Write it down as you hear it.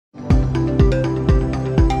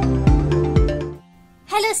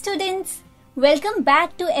Welcome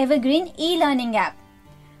back to Evergreen e-learning app.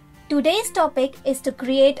 Today's topic is to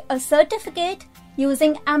create a certificate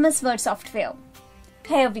using MS Word software.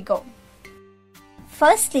 Here we go.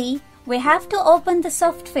 Firstly, we have to open the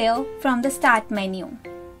software from the Start menu.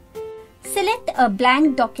 Select a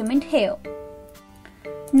blank document here.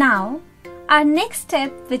 Now, our next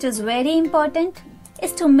step, which is very important,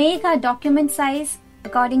 is to make our document size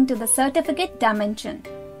according to the certificate dimension.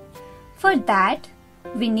 For that,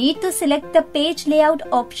 we need to select the page layout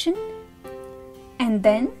option and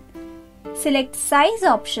then select size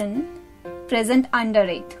option present under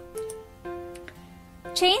it.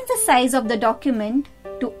 Change the size of the document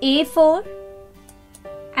to A4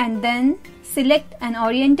 and then select an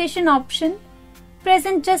orientation option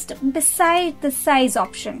present just beside the size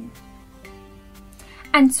option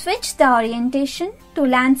and switch the orientation to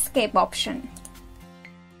landscape option.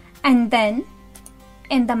 And then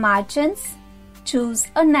in the margins, choose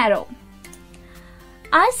a narrow.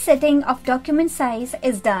 Our setting of document size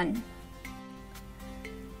is done.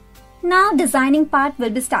 Now designing part will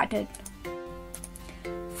be started.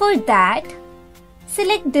 For that,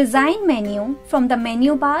 select Design menu from the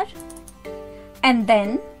menu bar and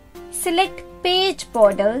then select Page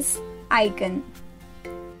Borders icon.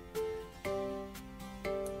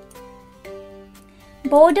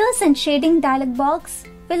 Borders and Shading dialog box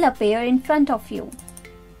will appear in front of you.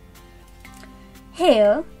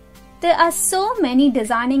 Here, there are so many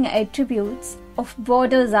designing attributes of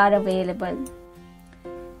borders are available.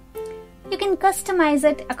 You can customize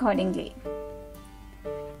it accordingly.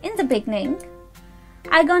 In the beginning,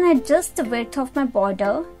 I'm gonna adjust the width of my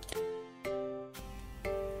border.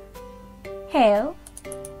 Here,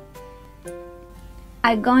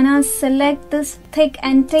 I'm gonna select this thick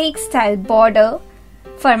and take style border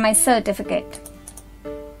for my certificate.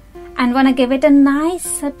 I'm gonna give it a nice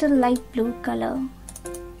subtle light blue color.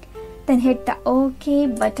 Then hit the OK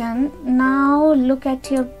button. Now look at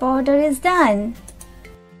your border is done.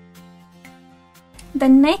 The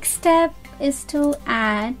next step is to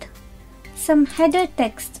add some header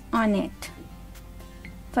text on it.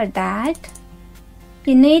 For that,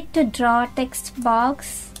 you need to draw a text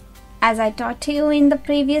box as I taught you in the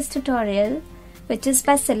previous tutorial, which is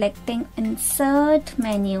by selecting Insert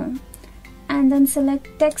menu and then select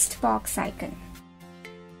text box icon.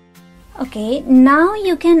 Okay, now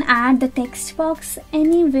you can add the text box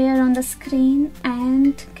anywhere on the screen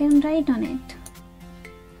and can write on it.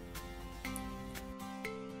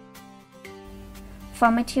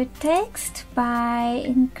 Format your text by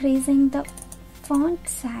increasing the font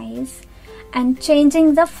size and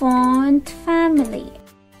changing the font family.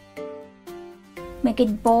 Make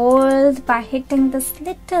it bold by hitting this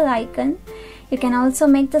little icon. You can also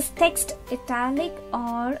make this text italic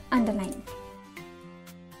or underline.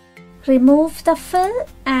 Remove the fill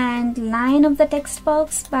and line of the text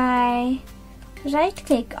box by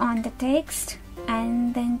right-click on the text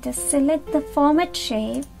and then just select the Format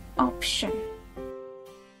Shape option.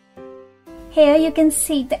 Here you can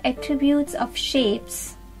see the attributes of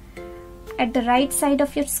shapes at the right side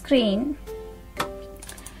of your screen.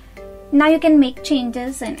 Now you can make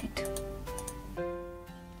changes in it.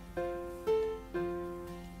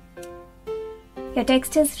 Your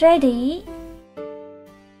text is ready.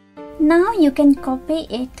 Now you can copy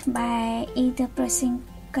it by either pressing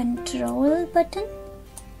Ctrl button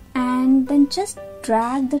and then just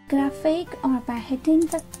drag the graphic or by hitting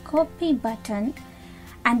the copy button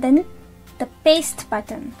and then the paste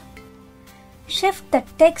button. Shift the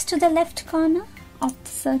text to the left corner of the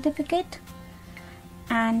certificate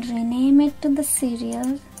and rename it to the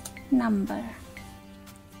serial number.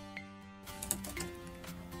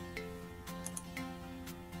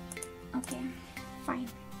 Okay, fine.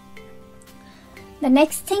 The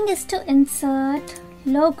next thing is to insert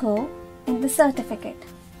logo in the certificate.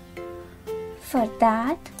 For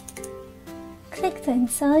that, click the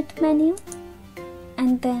Insert menu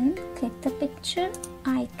and then click the picture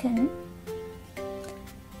icon.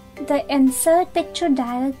 The Insert Picture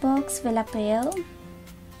dialog box will appear.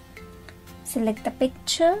 Select the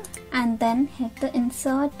picture and then hit the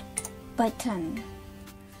Insert button.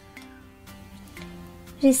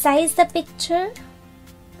 Resize the picture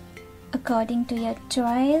according to your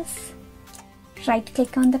choice.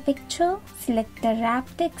 Right-click on the picture, select the Wrap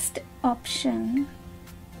Text option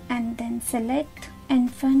and then select In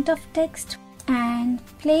Front of Text and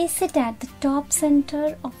place it at the top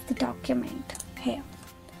center of the document here.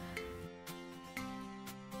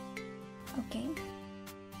 Okay.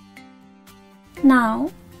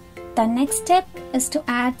 Now, the next step is to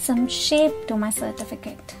add some shape to my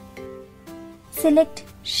certificate. Select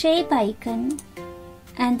Shape icon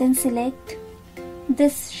and then select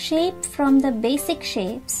this shape from the basic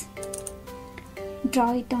shapes.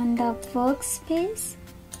 Draw it on the workspace.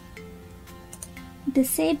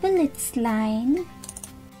 Disable its line.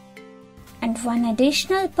 And one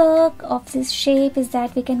additional perk of this shape is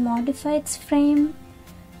that we can modify its frame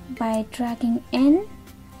by dragging in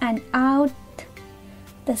and out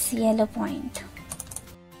this yellow point.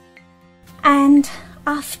 And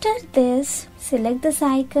after this, select this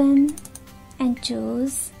icon and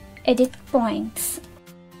choose Edit Points.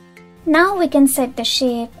 Now we can set the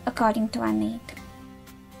shape according to our need.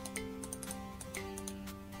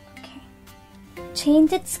 Okay.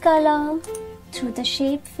 Change its color through the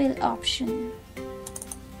Shape Fill option.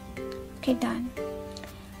 Okay, done.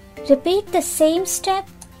 Repeat the same step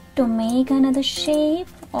to make another shape,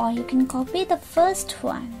 or you can copy the first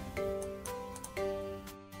one.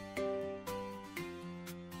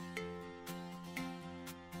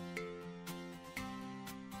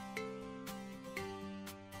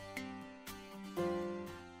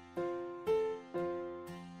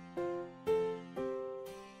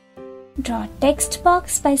 Draw a text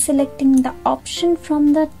box by selecting the option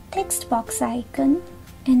from the text box icon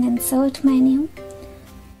in Insert menu,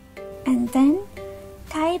 and then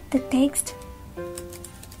type the text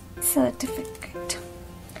certificate.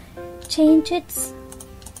 Change its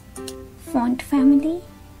font family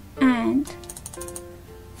and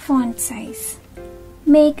font size.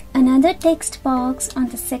 Make another text box on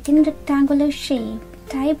the second rectangular shape.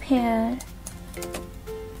 Type here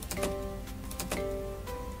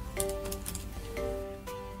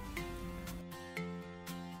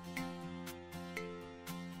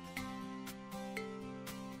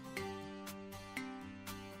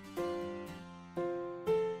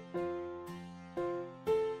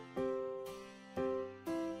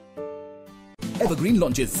Evergreen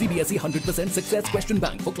launches CBSE 100% Success Question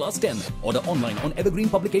Bank for Class 10. Order online on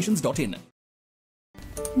evergreenpublications.in.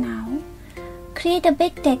 Now, create a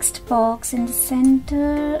big text box in the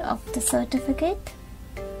center of the certificate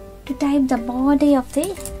to type the body of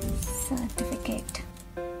the certificate.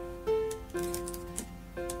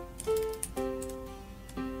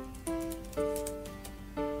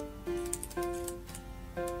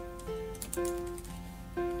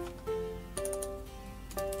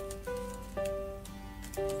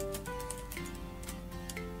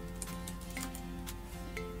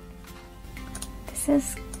 This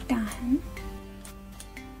is done.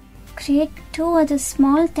 Create two other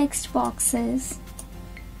small text boxes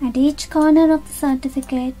at each corner of the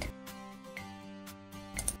certificate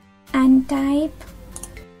and type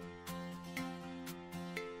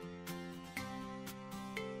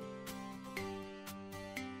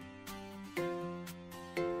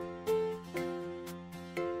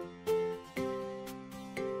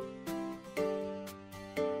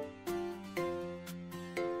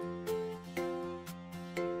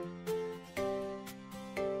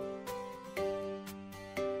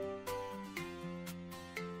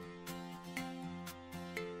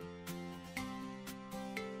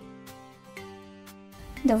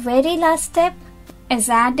the very last step is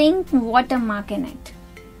adding watermark in it.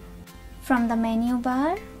 From the menu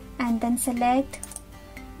bar, and then select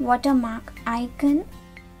watermark icon.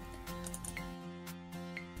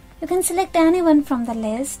 You can select anyone from the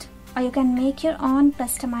list, or you can make your own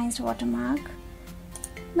customized watermark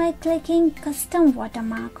by clicking Custom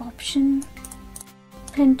Watermark option.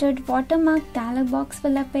 Printed watermark dialog box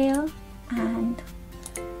will appear, and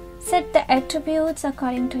set the attributes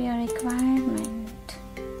according to your requirement.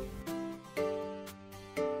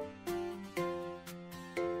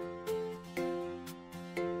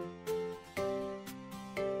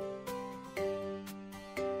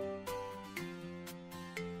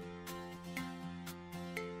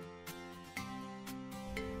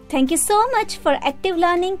 Thank you so much for active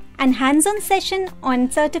learning and hands-on session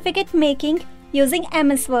on certificate making using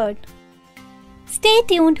MS Word. Stay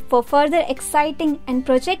tuned for further exciting and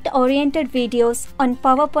project-oriented videos on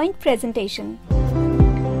PowerPoint presentation.